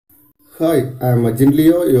Hi, I am Ajin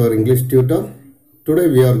Leo, your English tutor. Today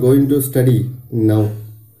we are going to study noun.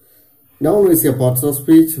 Noun is a part of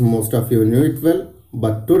speech, most of you knew it well,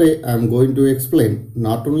 but today I am going to explain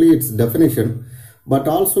not only its definition but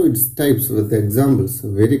also its types with examples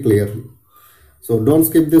very clearly. So don't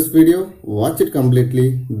skip this video, watch it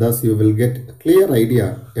completely, thus you will get a clear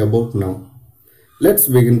idea about noun. Let's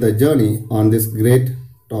begin the journey on this great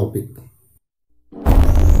topic.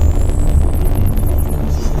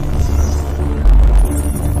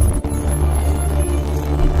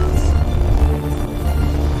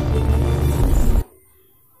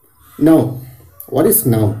 Now, what is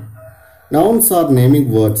noun? Nouns are naming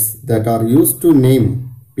words that are used to name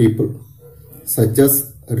people, such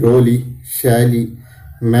as Rolly, Shally,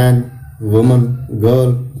 man, woman,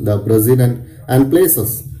 girl, the president, and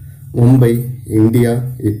places. Mumbai,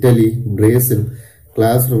 India, Italy, Brazil,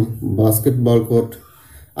 classroom, basketball court.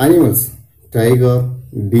 Animals, tiger,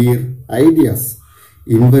 deer, ideas.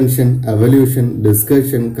 Invention, evolution,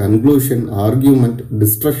 discussion, conclusion, argument,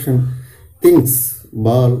 destruction, things.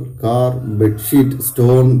 Ball, car, bedsheet,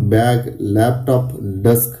 stone, bag, laptop,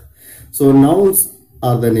 desk. So nouns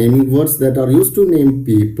are the naming words that are used to name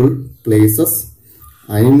people, places,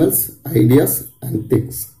 animals, ideas and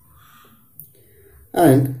things.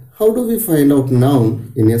 And how do we find out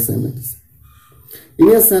noun in a sentence?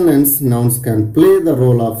 In a sentence, nouns can play the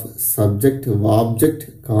role of subject,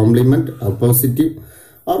 object, complement, appositive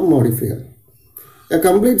or modifier. A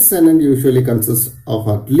complete sentence usually consists of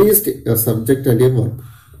at least a subject and a verb.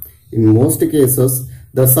 In most cases,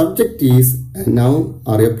 the subject is a noun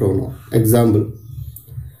or a pronoun. Example,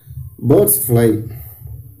 birds fly.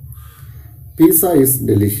 Pizza is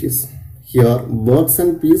delicious. Here, birds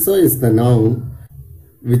and pizza is the noun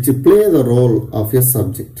which play the role of a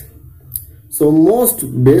subject. So,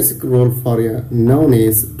 most basic role for a noun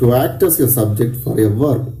is to act as a subject for a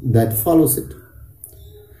verb that follows it.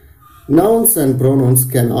 Nouns and pronouns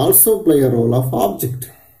can also play a role of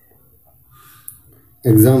object.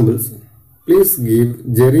 Examples, please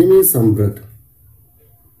give Jeremy some bread.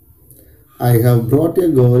 I have brought a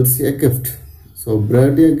girl a gift. So,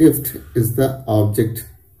 bread a gift is the object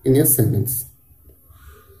in a sentence.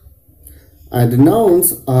 And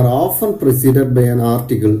nouns are often preceded by an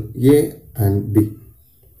article A and B.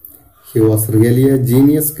 He was really a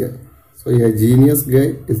genius guy. So, a genius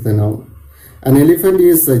guy is the noun. An elephant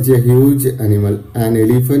is such a huge animal. An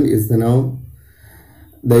elephant is the noun.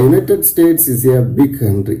 The United States is a big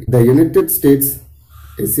country. The United States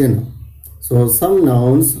is a noun. So some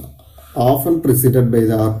nouns often preceded by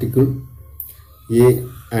the article A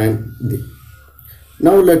and B.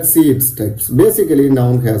 Now let's see its types. Basically,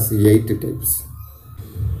 noun has 8 types.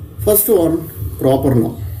 First one, proper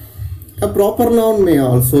noun. A proper noun may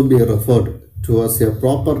also be referred to as a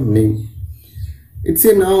proper name. It's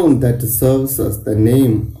a noun that serves as the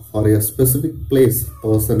name for a specific place,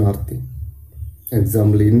 person or thing.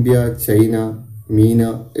 Example, India, China,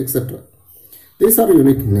 Meena, etc. These are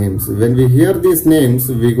unique names. When we hear these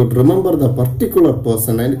names, we could remember the particular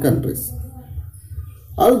person and countries.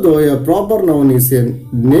 Although a proper noun is a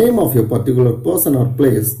name of a particular person or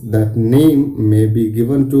place, that name may be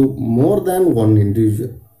given to more than one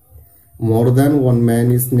individual. More than one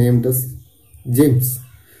man is named as James.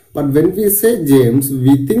 But when we say James,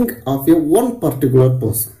 we think of a one particular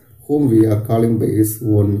person whom we are calling by his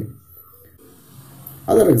own name.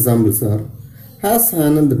 Other examples are, has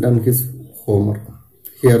Anand done his homework?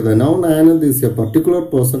 Here the noun Anand is a particular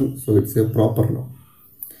person, so it's a proper noun.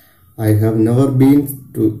 I have never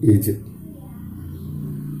been to Egypt.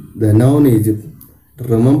 The noun Egypt,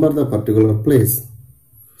 remember the particular place,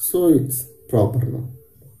 so it's proper noun.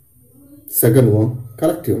 Second one,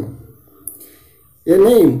 collective noun. A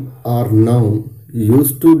name or noun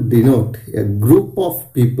used to denote a group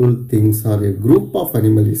of people, things or a group of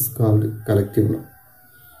animals is called collective noun.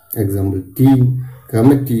 Example, team,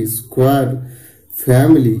 committee, squad,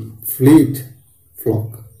 family, fleet,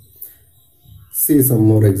 flock. See some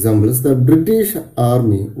more examples. The British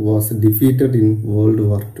Army was defeated in World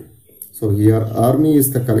War II. So here army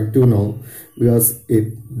is the collective noun because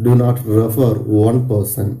it do not refer one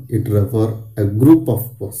person, it refer a group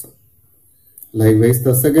of persons. Likewise,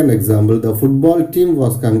 the second example, the football team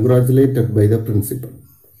was congratulated by the principal.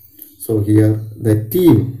 So here the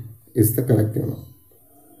team is the collective noun.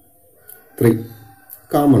 3.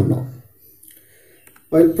 Common noun.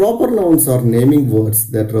 While proper nouns are naming words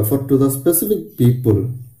that refer to the specific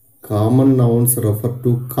people, common nouns refer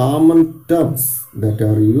to common terms that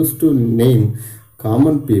are used to name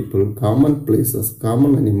common people, common places,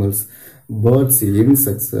 common animals, birds,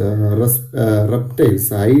 insects,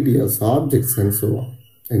 reptiles, ideas, objects and so on.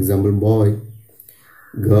 Example, boy,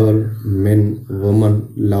 girl, men,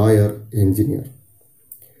 woman, lawyer, engineer.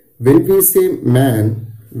 When we say man,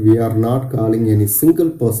 we are not calling any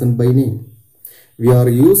single person by name. We are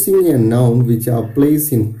using a noun which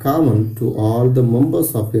applies in common to all the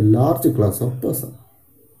members of a large class of persons.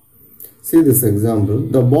 See this example.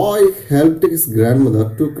 The boy helped his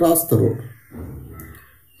grandmother to cross the road.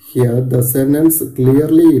 Here the sentence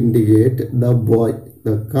clearly indicates the boy,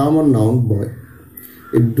 the common noun boy.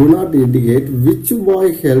 It do not indicate which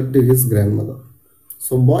boy helped his grandmother.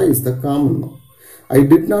 So boy is the common noun. I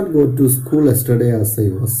did not go to school yesterday as I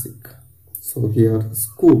was sick. So here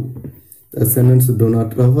school. The sentence do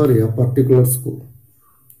not refer a particular school.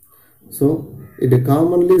 So it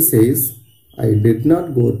commonly says I did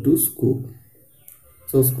not go to school.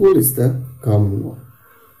 So school is the common noun.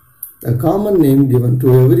 A common name given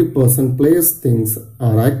to every person, place, things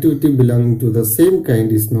or activity belonging to the same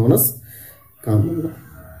kind is known as common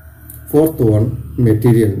noun. Fourth one,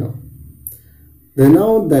 material noun. The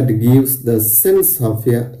noun that gives the sense of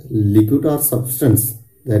a liquid or substance,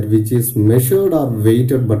 that which is measured or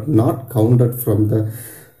weighted but not counted from the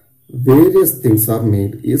various things are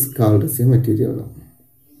made, is called as a material noun.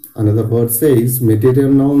 Another word says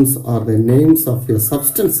material nouns are the names of a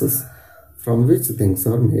substances from which things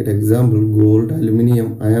are made. Example, gold,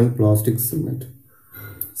 aluminium, iron, plastic, cement.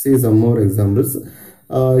 See some more examples.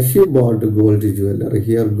 She bought gold jewelry.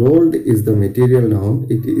 Here gold is the material noun.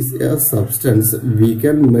 It is a substance. We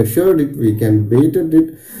can measure it, we can weight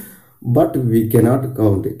it, but we cannot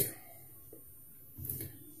count it.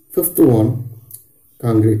 Fifth one,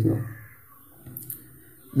 concrete noun.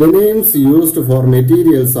 The names used for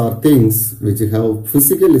materials or things which have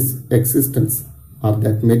physical existence, or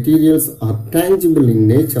that materials are tangible in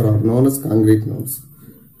nature, are known as concrete nouns.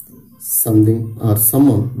 Something or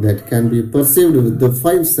someone that can be perceived with the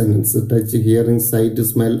five senses: touch, hearing, sight,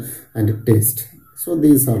 smell and taste. So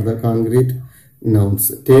these are the concrete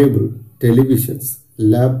nouns. Table, televisions,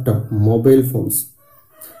 laptop, mobile phones.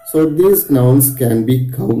 So these nouns can be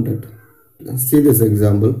counted. See this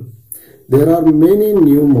example. There are many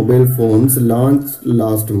new mobile phones launched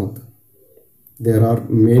last month. There are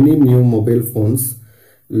many new mobile phones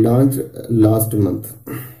launched last month.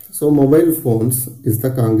 So mobile phones is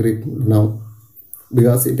the concrete noun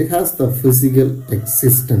because it has the physical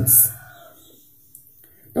existence.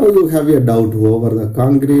 Now you have a doubt over the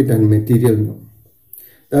concrete and material noun.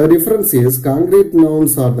 The difference is concrete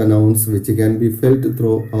nouns are the nouns which can be felt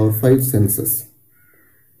through our five senses.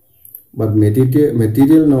 But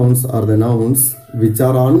material nouns are the nouns which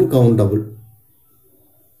are uncountable.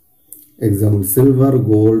 Example, silver,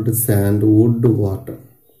 gold, sand, wood, water.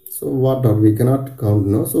 So water we cannot count,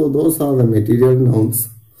 no? So those are the material nouns.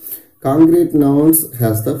 Concrete nouns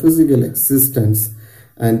has the physical existence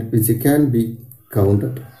and which can be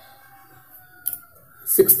counted.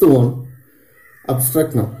 Sixth one,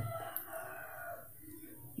 abstract noun.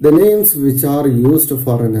 The names which are used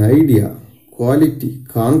for an idea, quality,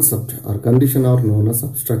 concept or condition are known as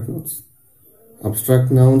abstract nouns.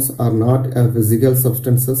 Abstract nouns are not a physical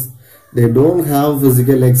substances. They don't have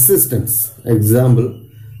physical existence. Example,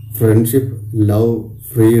 friendship, love,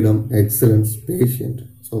 freedom, excellence, patience.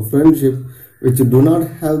 So friendship which do not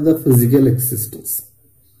have the physical existence.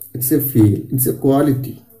 It's a feel, it's a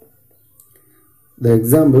quality. The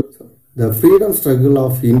example, the freedom struggle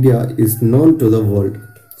of India is known to the world.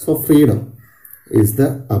 So freedom is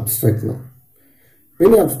the abstract noun.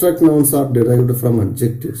 Many abstract nouns are derived from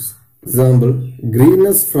adjectives. Example,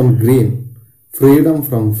 greenness from green, freedom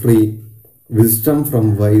from free, wisdom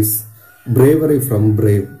from wise, bravery from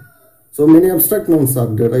brave. So many abstract nouns are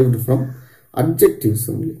derived from adjectives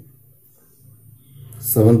only.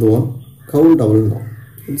 Seventh one, countable noun.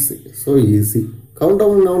 It's so easy.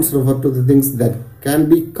 Countable nouns refer to the things that can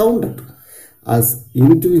be counted as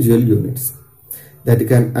individual units that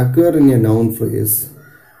can occur in a noun phrase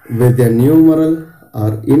with a numeral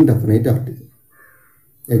or indefinite article.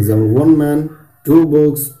 Example, one man, two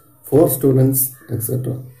books, four students,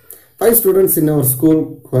 etc. 5 students in our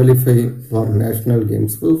school qualify for national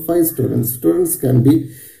games. Well, 5 students can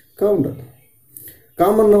be counted.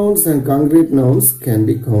 Common nouns and concrete nouns can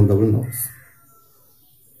be countable nouns.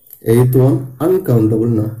 Eighth one, uncountable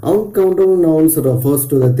noun. Uncountable nouns refers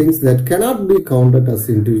to the things that cannot be counted as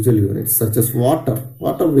individual units, such as water.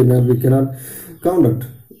 Water we cannot count it.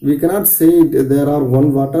 We cannot say there are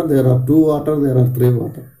 1 water, there are 2 water, there are 3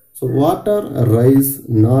 water. So water, rice,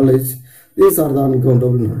 knowledge, these are the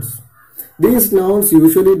uncountable nouns. These nouns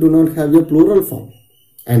usually do not have a plural form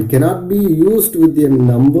and cannot be used with the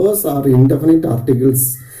numbers or indefinite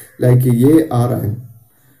articles like a or an.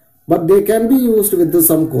 But they can be used with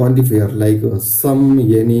some quantifier like some,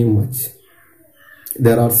 any, much.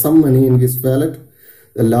 There are some money in his wallet.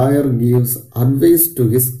 The lawyer gives advice to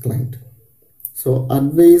his client. So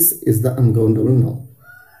advice is the uncountable noun.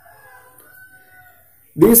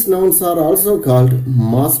 These nouns are also called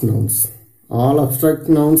mass nouns. All abstract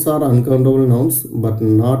nouns are uncountable nouns, but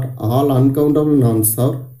not all uncountable nouns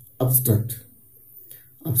are abstract.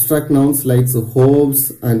 Abstract nouns like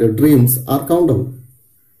hopes and dreams are countable.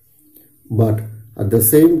 But at the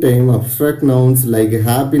same time, abstract nouns like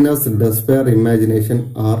happiness, despair,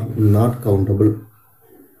 imagination are not countable.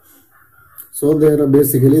 So there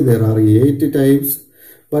are 8 types,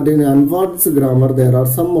 but in advanced grammar there are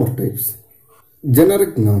some more types.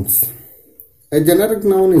 Generic nouns. A generic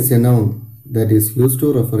noun is a noun that is used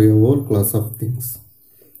to refer a whole class of things.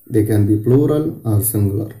 They can be plural or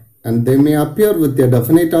singular, and they may appear with a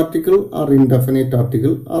definite article or indefinite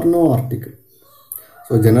article or no article.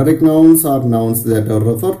 So generic nouns are nouns that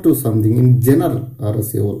refer to something in general or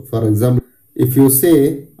as a whole. For example, if you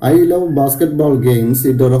say, I love basketball games,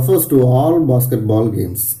 it refers to all basketball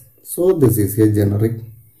games. So this is a generic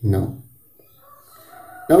noun.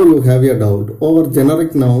 Now you have a doubt over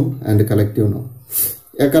generic noun and collective noun.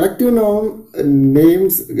 A collective noun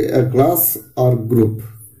names a class or group.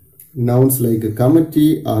 Nouns like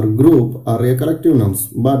committee or group are a collective nouns,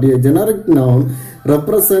 but a generic noun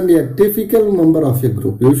represents a typical member of a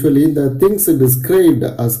group. Usually the things described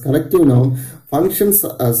as collective noun functions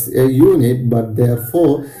as a unit, but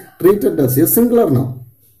therefore treated as a singular noun.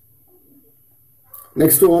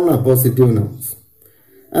 Next one, appositive nouns.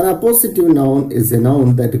 An appositive noun is a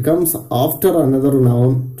noun that comes after another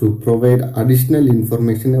noun to provide additional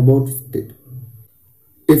information about it.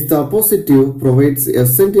 If the appositive provides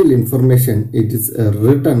essential information, it is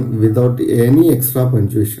written without any extra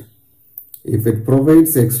punctuation. If it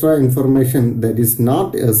provides extra information that is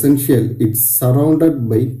not essential, it's surrounded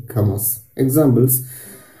by commas. Examples: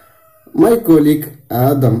 my colleague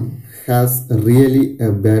Adam has really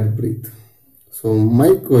a bad breath. So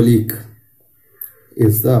my colleague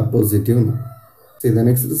is the appositive noun. See the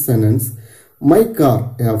next sentence. My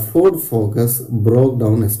car, a Ford Focus, broke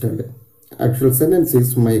down yesterday. Actual sentence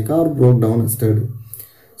is my car broke down yesterday.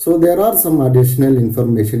 So there are some additional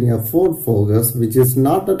information. A Ford Focus, which is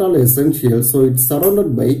not at all essential, so it's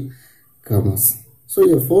surrounded by commas. So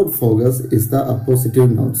a Ford Focus is the appositive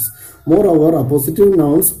nouns. Moreover, appositive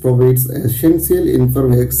nouns provides essential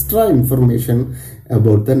extra information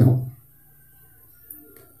about the noun.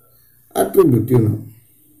 Attributive noun.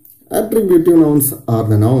 Attributive nouns are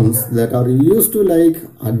the nouns that are used to like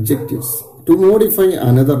adjectives to modify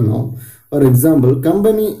another noun. For example,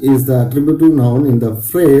 company is the attributive noun in the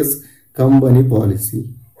phrase company policy.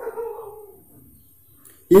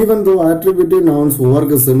 Even though attributive nouns work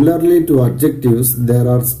similarly to adjectives, they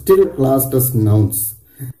are still classed as nouns.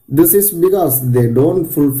 This is because they don't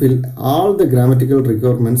fulfill all the grammatical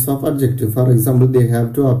requirements of adjective. For example, they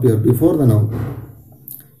have to appear before the noun.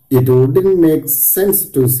 It wouldn't make sense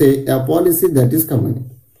to say a policy that is company.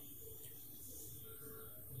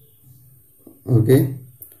 Okay.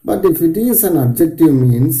 But if it is an adjective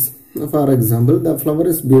means, for example, the flower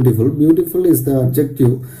is beautiful. Beautiful is the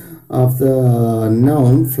adjective of the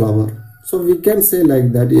noun flower. So we can say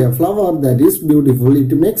like that, a flower that is beautiful,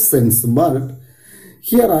 it makes sense. But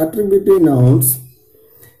here attributive nouns,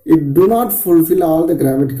 it do not fulfill all the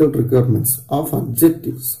grammatical requirements of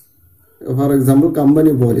adjectives. For example,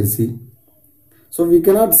 company policy. So we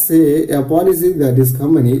cannot say a policy that is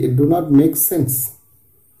company, it do not make sense.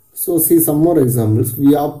 So see some more examples.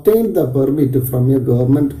 We obtained the permit from a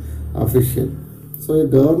government official. So a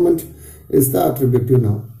government is the attributive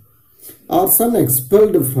noun. Our son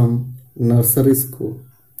expelled from nursery school.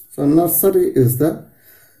 So nursery is the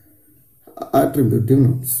attributive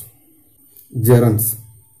nouns. Gerunds.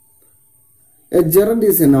 A gerund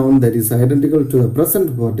is a noun that is identical to the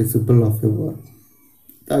present participle of a verb,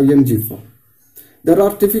 the ing form. There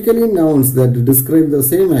are typically nouns that describe the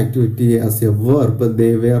same activity as a verb, but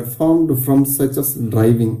they were formed from such as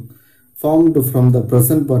driving, formed from the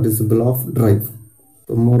present participle of drive.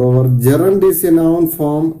 So moreover, gerund is a noun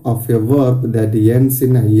form of a verb that ends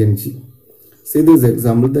in ing. See this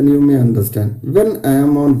example, then you may understand. When I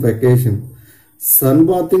am on vacation,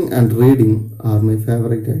 sunbathing and reading are my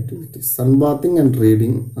favorite activities. Sunbathing and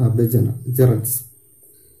reading are the gerunds.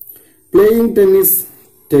 Playing tennis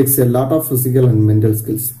takes a lot of physical and mental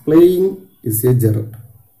skills. Playing is a gerund.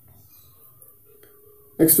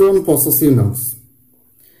 Next one, possessive nouns.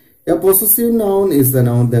 A possessive noun is the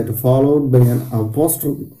noun that followed by an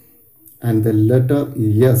apostrophe and the letter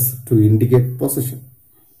S to indicate possession.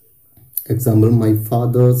 Example, my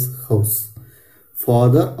father's house.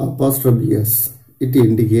 Father apostrophe S. It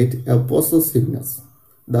indicates a possessiveness.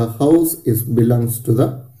 the house belongs to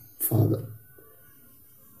the father.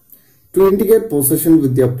 To indicate possession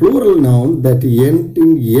with a plural noun that ends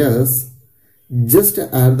in s, just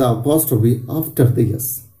add the apostrophe after the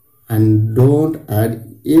s and don't add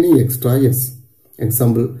any extra s.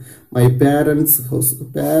 Example, my parents' house.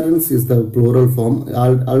 Parents is the plural form.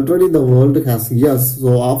 Already the word has yes,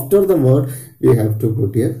 so after the word we have to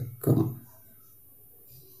put a comma.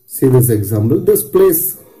 See this example. This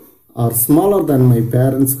place are smaller than my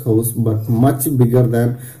parents' house but much bigger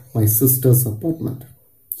than my sister's apartment.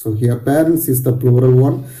 So here parents is the plural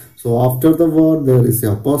one. So after the word there is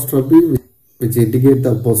a apostrophe which indicate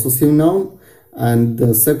the possessive noun, and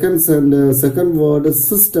the second word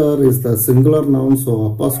sister is the singular noun, so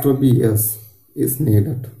apostrophe s is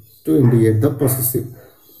needed to indicate the possessive.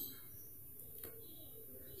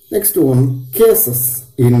 Next one, cases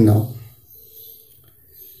in noun.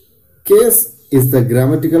 Case is the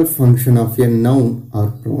grammatical function of a noun or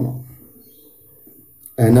pronoun.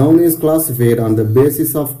 A noun is classified on the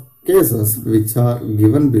basis of cases which are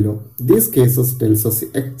given below. These cases tells us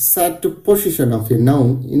the exact position of a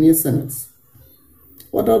noun in a sentence.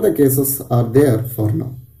 What are the cases are there for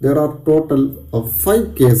noun? There are total of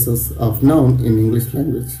 5 cases of noun in English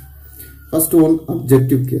language. First one,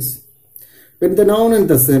 objective case. When the noun in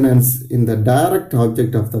the sentence is the direct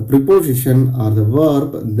object of the preposition or the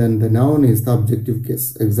verb, then the noun is the objective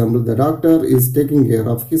case. Example, the doctor is taking care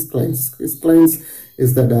of his clients. His clients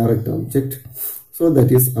is the direct object. So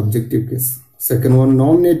that is objective case. Second one,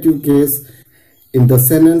 nominative case. In the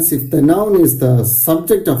sentence, if the noun is the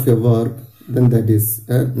subject of a verb, then that is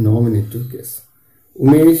a nominative case.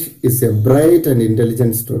 Umesh is a bright and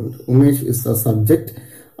intelligent student. Umesh is the subject.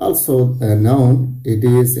 Also a noun, it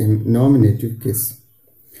is in nominative case.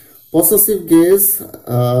 Possessive case,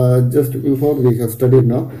 just before we have studied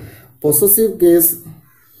now. Possessive case,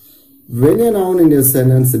 when a noun in a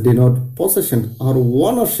sentence denotes possession or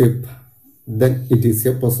ownership, then it is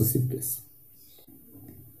a possessive case.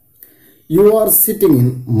 You are sitting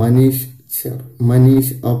in Manish chair.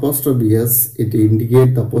 Manish apostrophe s, it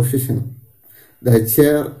indicates the possession. The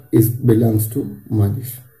chair belongs to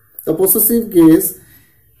Manish. The possessive case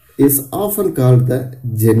is often called the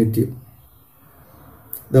genitive.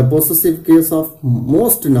 The possessive case of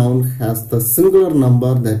most noun has the singular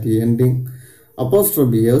number that ending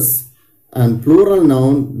apostrophe s, and plural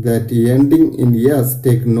noun that ending in s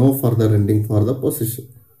take no further ending for the possession.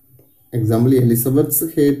 Example,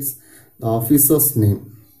 Elizabeth hates the officer's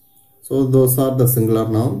name. So those are the singular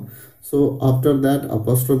noun. So after that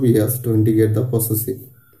apostrophe s to indicate the possessive.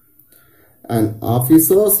 And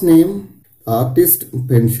officer's name, artist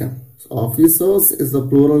pension. So officers is the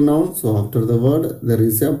plural noun. So after the word there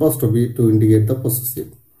is a apostrophe to indicate the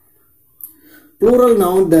possessive. Plural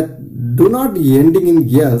noun that do not ending in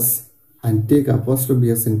s and take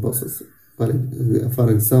apostrophe s in possessive.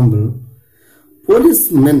 For example,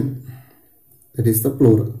 policemen, that is the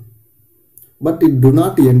plural, but it do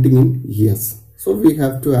not ending in s. So we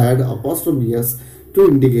have to add apostrophe s to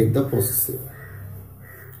indicate the possessive.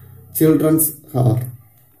 Children's are.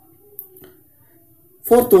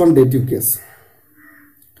 Fourth one, dative case.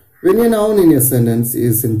 When a noun in a sentence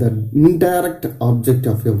is in the indirect object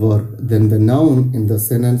of a verb, then the noun in the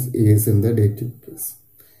sentence is in the dative case.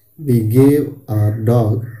 We gave our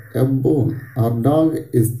dog a bone. Our dog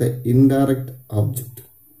is the indirect object.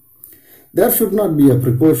 There should not be a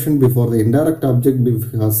preposition before the indirect object,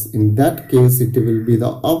 because in that case it will be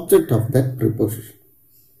the object of that preposition.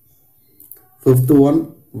 Fifth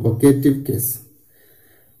one, vocative case.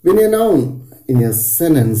 When a noun in a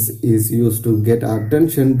sentence is used to get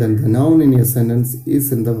attention, then the noun in a sentence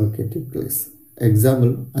is in the vocative place.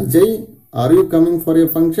 Example, Ajay, are you coming for a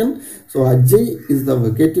function? So Ajay is the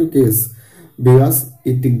vocative case because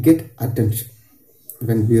it get attention.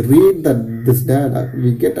 When we read this dialogue,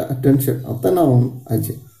 we get attention of the noun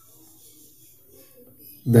Ajay.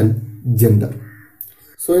 Then gender.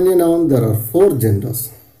 So in a noun there are 4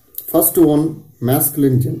 genders. First one,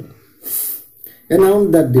 masculine gender. A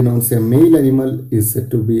noun that denotes a male animal is said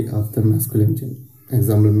to be of the masculine gender.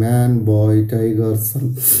 Example, man, boy, tiger,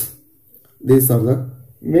 son. These are the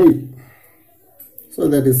male. So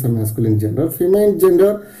that is the masculine gender. Female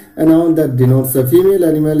gender, a noun that denotes a female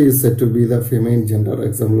animal is said to be the female gender.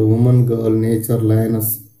 Example, woman, girl, nature,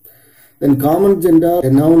 lioness. Then common gender, a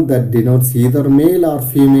noun that denotes either male or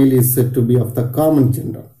female is said to be of the common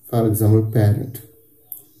gender. For example, parent.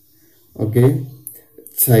 Okay,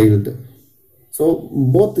 child. So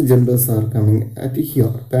both genders are coming at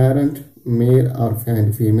here. Parent, male or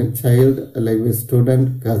female. Child, like a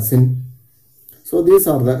student, cousin. So these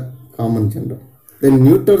are the common gender. Then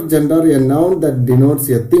neuter gender, a noun that denotes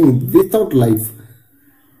a thing without life.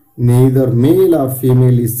 neither male or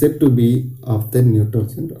female is said to be of the neuter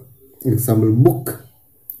gender. Example, book,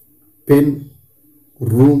 pen,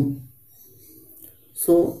 room.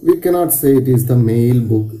 So we cannot say it is the male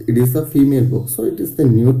book, it is the female book. So it is the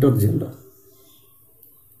neuter gender.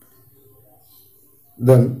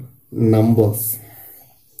 Then numbers.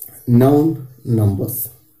 Noun, numbers.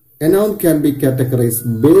 A noun can be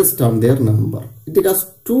categorized based on their number. It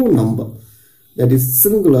has two numbers, that is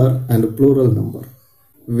singular and plural number.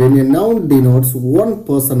 When a noun denotes one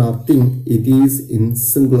person or thing, it is in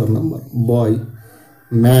singular number. Boy,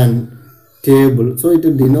 man, table. So it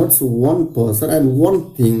denotes one person and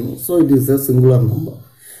one thing. So it is a singular number.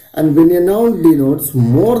 And when a noun denotes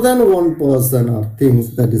more than one person or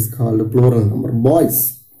things, that is called a plural number.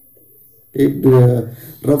 Boys, it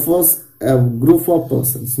refers a group of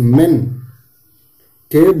persons. Men,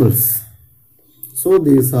 tables. So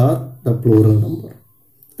these are the plural number.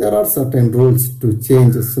 There are certain rules to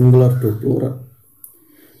change singular to plural.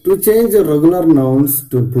 To change regular nouns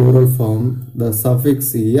to plural form, the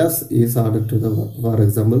suffix s is added to the verb. For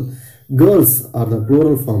example, girls are the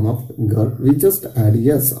plural form of girl. We just add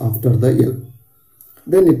s after the l.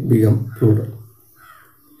 Then it becomes plural.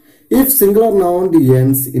 If singular noun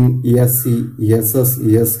ends in sc, ss,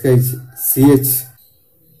 sh, ch,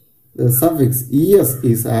 the suffix es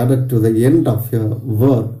is added to the end of a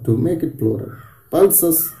verb to make it plural.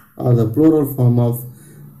 Pulses are the plural form of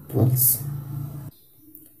pulse.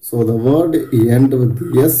 So the word end with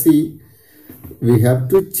sc, we have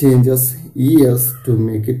to change as es to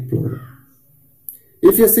make it plural.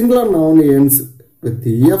 If a singular noun ends with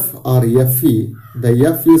f or fe, the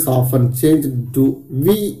f is often changed to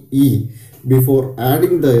ve before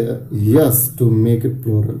adding the s to make it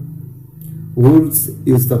plural. Wolves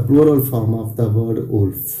is the plural form of the word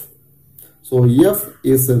wolf. So f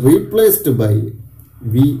is replaced by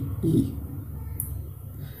ve.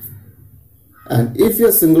 And if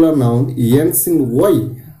a singular noun ends in y,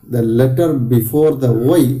 the letter before the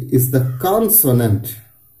y is the consonant.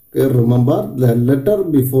 Okay, remember, the letter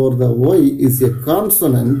before the y is a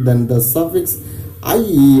consonant, then the suffix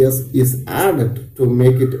ies is added to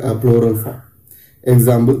make it a plural form.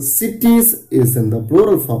 Example, cities is in the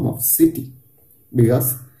plural form of city,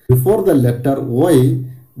 because before the letter y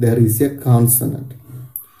there is a consonant.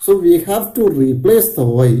 So we have to replace the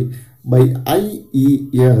y by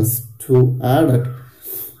ies to add it,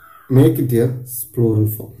 make it a plural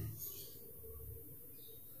form.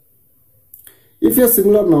 If a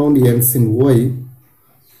singular noun ends in y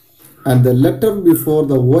and the letter before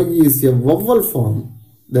the y is a vowel form,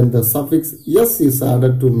 then the suffix s is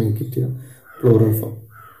added to make it a plural form.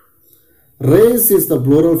 Race is the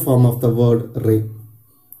plural form of the word ray.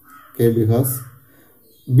 Okay, because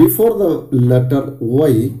before the letter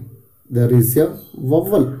y there is a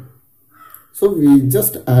vowel. So we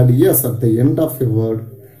just add s at the end of a word,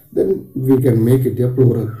 then we can make it a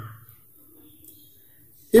plural.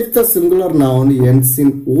 If the singular noun ends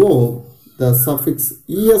in o, the suffix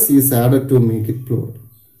es is added to make it plural.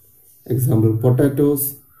 Example,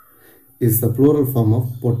 potatoes is the plural form of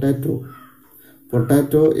potato.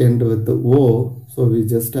 Potato end with the o, so we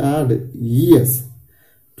just add es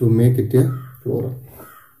to make it a plural.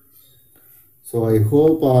 So I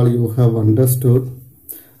hope all you have understood.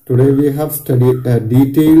 Today we have studied a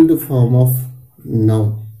detailed form of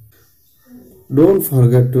noun. Don't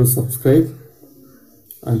forget to subscribe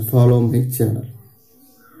and follow my channel.